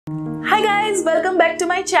Hi guys, welcome back to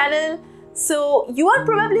my channel. So you are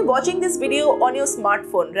probably watching this video on your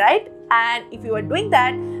smartphone, right? And if you are doing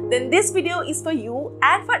that, then this video is for you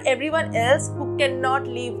and for everyone else who cannot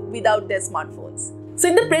live without their smartphones. So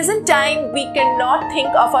in the present time, we cannot think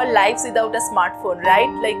of our lives without a smartphone,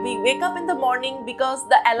 right? Like we wake up in the morning because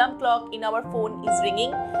the alarm clock in our phone is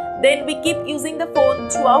ringing. Then we keep using the phone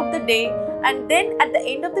throughout the day, and then at the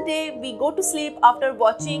end of the day, we go to sleep after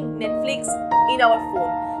watching Netflix in our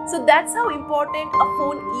phone. So that's how important a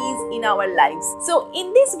phone is in our lives. So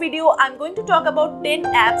in this video, I'm going to talk about 10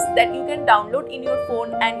 apps that you can download in your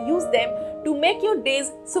phone and use them to make your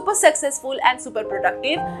days super successful and super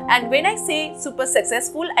productive. And when I say super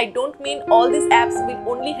successful, I don't mean all these apps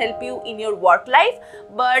will only help you in your work life,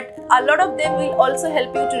 but a lot of them will also help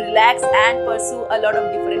you to relax and pursue a lot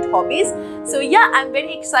of different hobbies. So yeah, I'm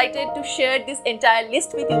very excited to share this entire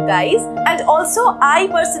list with you guys. And also, I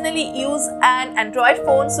personally use an Android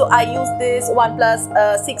phone. So I use this OnePlus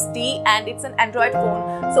 6T and it's an Android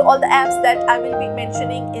phone. So all the apps that I will be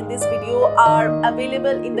mentioning in this video are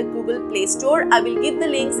available in the Google Play Store. I will give the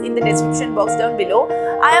links in the description box down below.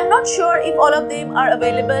 I am not sure if all of them are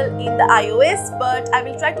available in the iOS, but I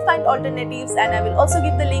will try to find alternatives and I will also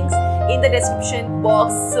give the links in the description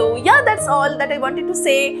box. So yeah, that's all that I wanted to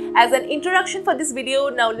say as an introduction for this video.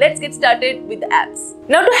 Now let's get started with the apps.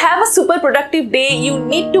 Now to have a super productive day, you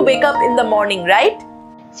need to wake up in the morning, right?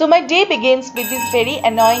 So my day begins with this very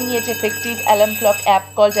annoying yet effective alarm clock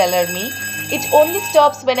app called Alarmy. It only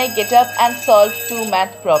stops when I get up and solve 2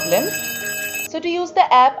 math problems. So to use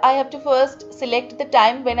the app, I have to first select the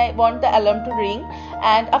time when I want the alarm to ring,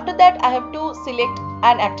 and after that I have to select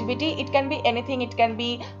an activity. It can be anything. It can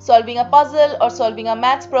be solving a puzzle or solving a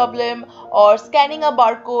maths problem or scanning a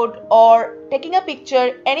barcode or taking a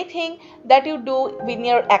picture, anything that you do with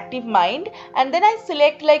your active mind. And then I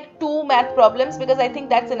select like 2 math problems because I think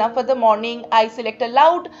that's enough for the morning. I select a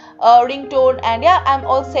loud ringtone, and yeah, I'm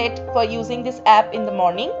all set for using this app in the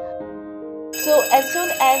morning. So as soon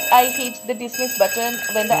as I hit the dismiss button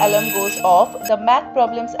when the alarm goes off, the math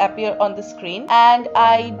problems appear on the screen, and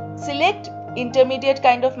I select intermediate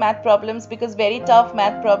kind of math problems because very tough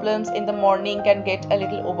math problems in the morning can get a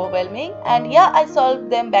little overwhelming. And yeah, I solve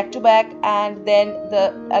them back to back, and then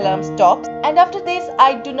the alarm stops. And after this,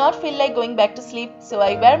 I do not feel like going back to sleep, so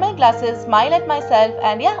I wear my glasses, smile at myself,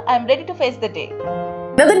 and yeah, I'm ready to face the day.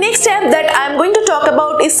 Now the next app that I'm going to talk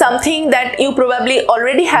about is something that you probably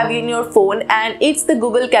already have in your phone, and it's the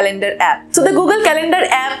Google Calendar app. So the Google Calendar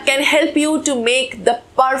app can help you to make the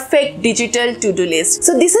perfect digital to-do list.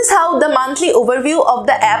 So this is how the monthly overview of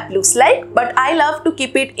the app looks like, but I love to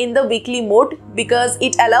keep it in the weekly mode because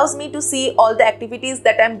it allows me to see all the activities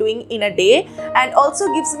that I'm doing in a day, and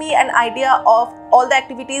also gives me an idea of all the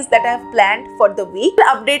activities that I have planned for the week.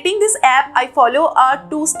 Updating this app, I follow a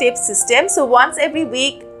 2-step system. So once every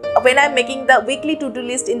week, when I'm making the weekly to-do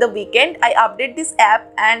list in the weekend, I update this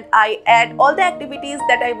app and I add all the activities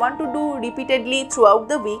that I want to do repeatedly throughout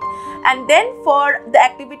the week. And then for the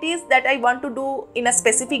activities that I want to do in a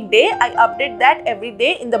specific day, I update that every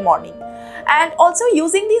day in the morning. And also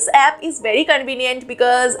using this app is very convenient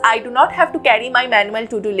because I do not have to carry my manual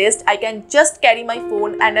to-do list. I can just carry my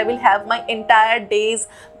phone and I will have my entire day's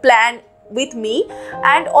plan with me.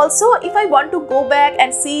 And also if I want to go back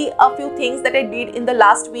and see a few things that I did in the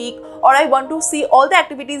last week, or I want to see all the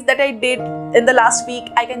activities that I did in the last week,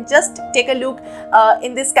 I can just take a look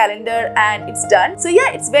in this calendar and it's done. So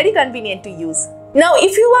yeah, it's very convenient to use. Now,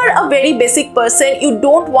 if you are a very basic person, you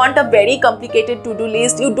don't want a very complicated to-do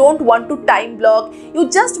list, you don't want to time block, you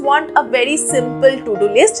just want a very simple to-do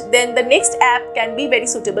list, then the next app can be very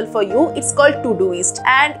suitable for you. It's called ToDoist.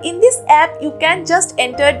 And in this app, you can just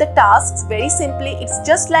enter the tasks very simply. It's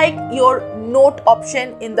just like your note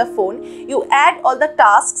option in the phone. You add all the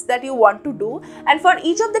tasks that you want to do, and for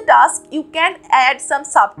each of the tasks, you can add some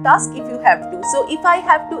subtasks if you have to. So if I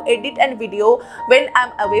have to edit a video when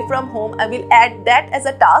I'm away from home, I will add that as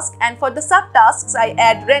a task, and for the subtasks I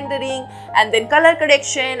add rendering and then color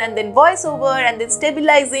correction and then voiceover and then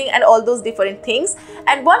stabilizing and all those different things.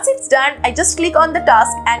 And once it's done, I just click on the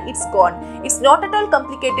task and it's gone. It's not at all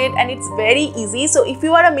complicated and it's very easy. So if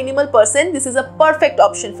you are a minimal person, this is a perfect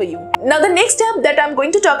option for you. Now the next app that I'm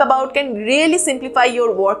going to talk about can really simplify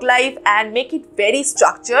your work life and make it very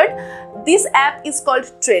structured. This app is called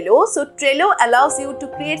Trello. So Trello allows you to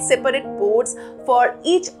create separate boards for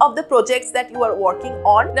each of the projects that you are working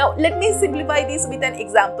on. Now let me simplify this with an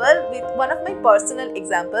example, with one of my personal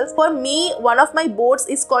examples. For me, one of my boards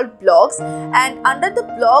is called blogs, and under the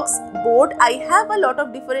blogs board I have a lot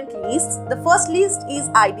of different lists. The first list is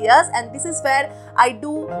ideas, and this is where I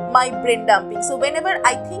do my brain dumping. So whenever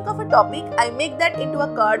I think of a topic, I make that into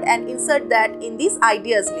a card and insert that in this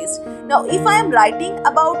ideas list. Now if I am writing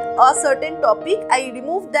about a certain topic, I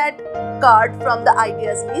remove that card from the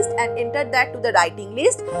ideas list and enter that to the writing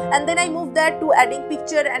list, and then I move that to adding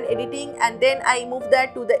picture and editing, and then I move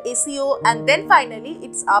that to the SEO, and then finally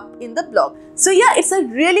it's up in the blog. So yeah, it's a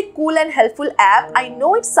really cool and helpful app. I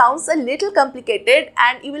know it sounds a little complicated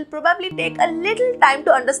and you will probably take a little time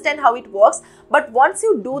to understand how it works, but once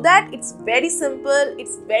you do that, it's very simple,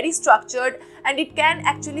 it's very structured, and it can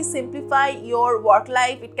actually simplify your work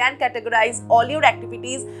life. It can categorize all your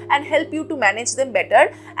activities and help you to manage them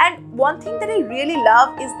better. And one thing that I really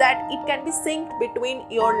love is that it can be synced between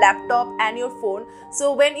your laptop and your phone.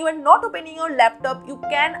 So when you are not opening your laptop, you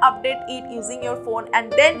can update it using your phone,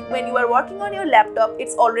 and then when you are working on your laptop,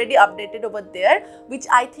 it's already updated over there, which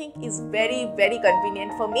I think is very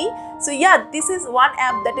convenient for me. So yeah, this is one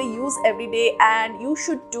app that I use every day and you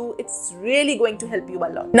should too. It's really going to help you a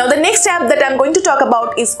lot. Now the next app that I'm going to talk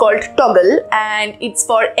about is called Toggl, and it's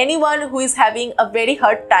for anyone who is having a very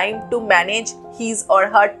hard time to manage his or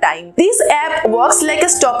her time. This app works like a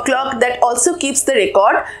stop clock that also keeps the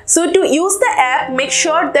record. So to use the app, make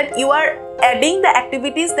sure that you are adding the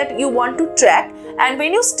activities that you want to track, and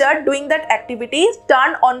when you start doing that activity,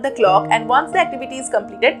 turn on the clock, and once the activity is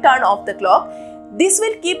completed, turn off the clock. This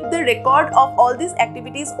will keep the record of all these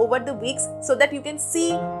activities over the weeks so that you can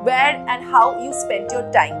see where and how you spent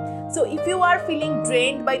your time. So if you are feeling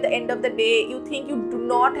drained by the end of the day, you think you do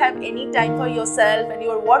not have any time for yourself and you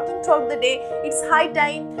are working throughout the day, it's high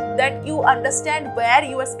time that you understand where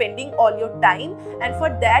you are spending all your time, and for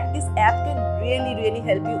that this app can really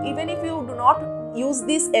help you. Even if you do not use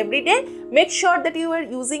this every day, make sure that you are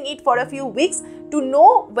using it for a few weeks to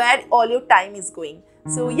know where all your time is going.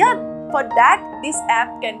 So yeah, for that this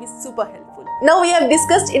app can be super helpful. Now we have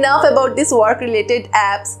discussed enough about these work related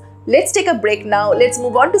apps. Let's take a break now. Let's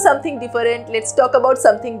move on to something different. Let's talk about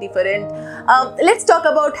something different. Let's talk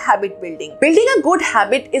about habit building. Building a good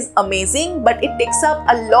habit is amazing, but it takes up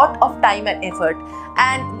a lot of time and effort.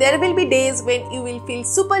 And there will be days when you will feel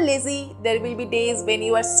super lazy. There will be days when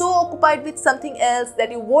you are so occupied with something else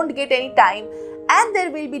that you won't get any time. And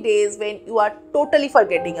there will be days when you are totally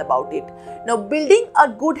forgetting about it. Now, building a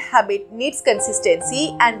good habit needs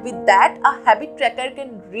consistency, and with that, a habit tracker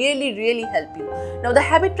can really help you. Now, the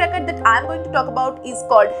habit tracker that I am going to talk about is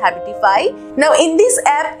called Habitify. Now, in this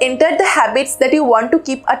app, enter the habits that you want to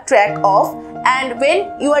keep a track of, and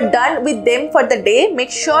when you are done with them for the day,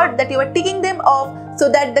 make sure that you are ticking them off so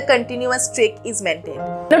that the continuous streak is maintained.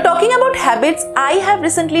 Now, talking about habits, I have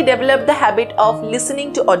recently developed the habit of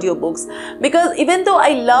listening to audiobooks, because even though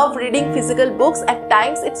I love reading physical books, at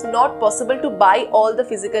times it's not possible to buy all the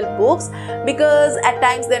physical books because at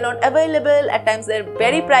times they're not available, at times they're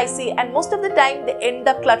very pricey, and most of the time they end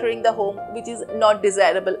up cluttering the home, which is not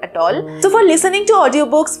desirable at all. So for listening to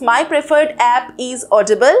audiobooks, my preferred app is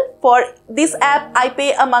Audible. For this app, I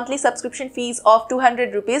pay a monthly subscription fees of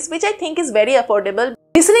 200 rupees, which I think is very affordable.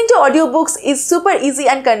 Listening to audiobooks is super easy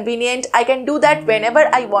and convenient. I can do that whenever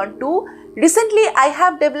I want to. Recently, I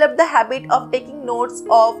have developed the habit of taking notes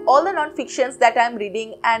of all the non-fictions that I am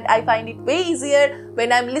reading, and I find it way easier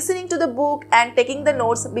when I am listening to the book and taking the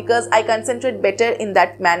notes because I concentrate better in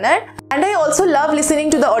that manner. And I also love listening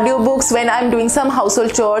to the audiobooks when I am doing some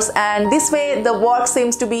household chores, and this way the work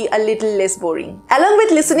seems to be a little less boring. Along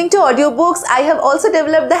with listening to audiobooks, I have also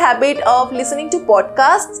developed the habit of listening to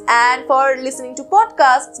podcasts, and for listening to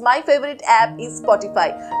podcasts, my favorite app is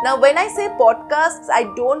Spotify. Now, when I say podcasts, I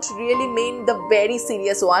don't really mean the very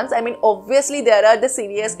serious ones. I mean, obviously there are the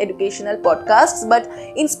serious educational podcasts, but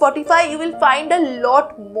in Spotify you will find a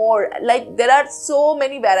lot more. Like, there are so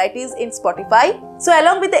many varieties in Spotify. So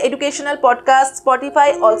along with the educational podcasts,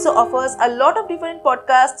 Spotify also offers a lot of different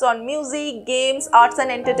podcasts on music, games, arts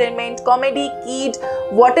and entertainment, comedy, kid,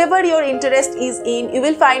 whatever your interest is in, you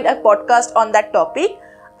will find a podcast on that topic.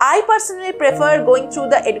 I personally prefer going through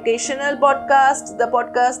the educational podcasts, the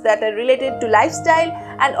podcasts that are related to lifestyle,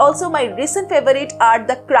 and also my recent favorite are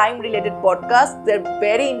the crime related podcasts. They're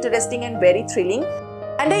very interesting and very thrilling.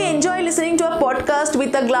 And I enjoy listening to a podcast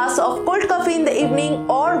with a glass of cold coffee in the evening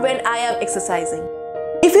or when I am exercising.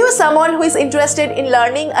 If you are someone who is interested in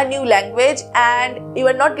learning a new language and you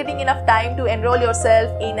are not getting enough time to enroll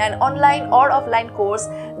yourself in an online or offline course,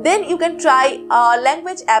 then you can try a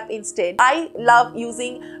language app instead. I love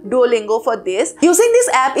using Duolingo for this. Using this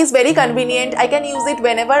app is very convenient. I can use it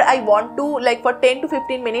whenever I want to, like for 10 to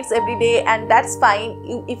 15 minutes every day, and that's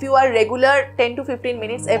fine. If you are regular, 10 to 15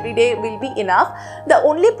 minutes every day will be enough. The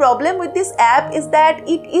only problem with this app is that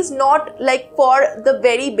it is not like for the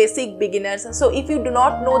very basic beginners. So if you do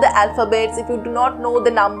not know the alphabets, if you do not know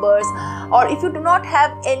the numbers, or if you do not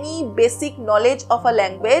have any basic knowledge of a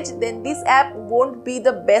language, then this app won't be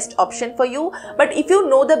the best option for you. But if you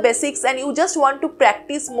know the basics and you just want to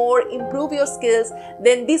practice more, improve your skills,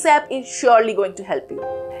 then this app is surely going to help you.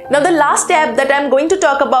 Now the last app that I'm going to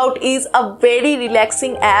talk about is a very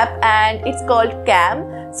relaxing app, and it's called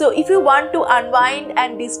Calm. So if you want to unwind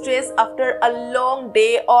and distress after a long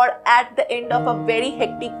day or at the end of a very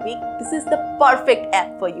hectic week, this is the perfect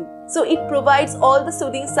app for you. So it provides all the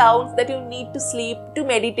soothing sounds that you need to sleep, to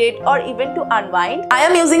meditate, or even to unwind. I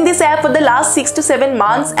am using this app for the last 6 to 7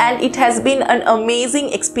 months and it has been an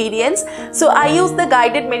amazing experience. So I use the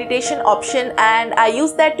guided meditation option, and I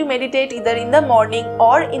use that to meditate either in the morning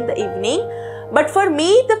or in the evening. But for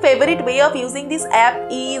me, the favorite way of using this app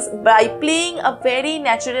is by playing a very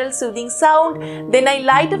natural soothing sound. Then I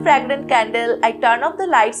light a fragrant candle, I turn off the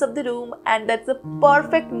lights of the room, and that's the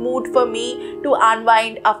perfect mood for me to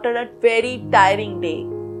unwind after a very tiring day.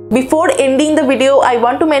 Before ending the video, I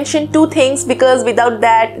want to mention 2 things, because without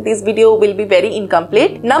that, this video will be very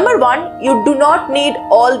incomplete. Number 1, you do not need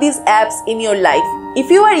all these apps in your life. If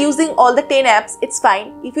you are using all the 10 apps, it's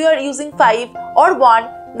fine. If you are using 5 or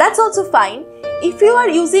 1, that's also fine. If you are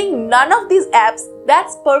using none of these apps,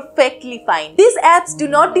 that's perfectly fine. These apps do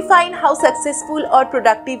not define how successful or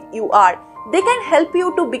productive you are. They can help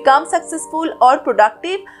you to become successful or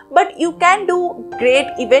productive, but you can do great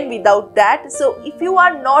even without that. So if you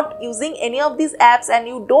are not using any of these apps and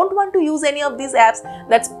you don't want to use any of these apps,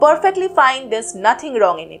 that's perfectly fine. There's nothing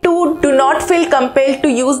wrong in it. 2, do not feel compelled to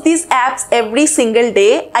use these apps every single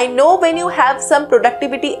day. I know when you have some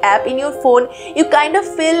productivity app in your phone, you kind of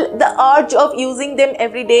feel the urge of using them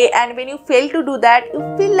every day, and when you fail to do that, you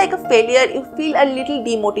feel like a failure, you feel a little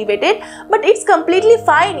demotivated, but it's completely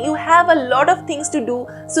fine. You have a lot of things to do.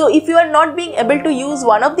 So if you are not being able to use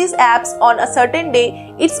one of these apps on a certain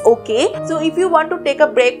day, it's okay. So if you want to take a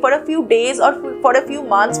break for a few days or for a few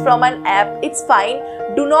months from an app, it's fine.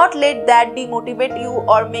 Do not let that demotivate you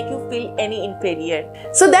or make you feel any inferior.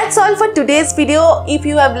 So that's all for today's video. If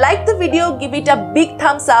you have liked the video, give it a big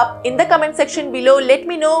thumbs up. In the comment section below, let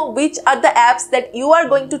me know which are the apps that you are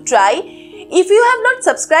going to try. If you have not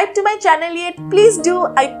subscribed to my channel yet, please do.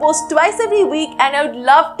 I post twice every week and I would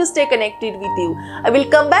love to stay connected with you. I will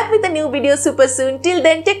come back with a new video super soon. Till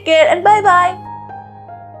then, take care and bye-bye.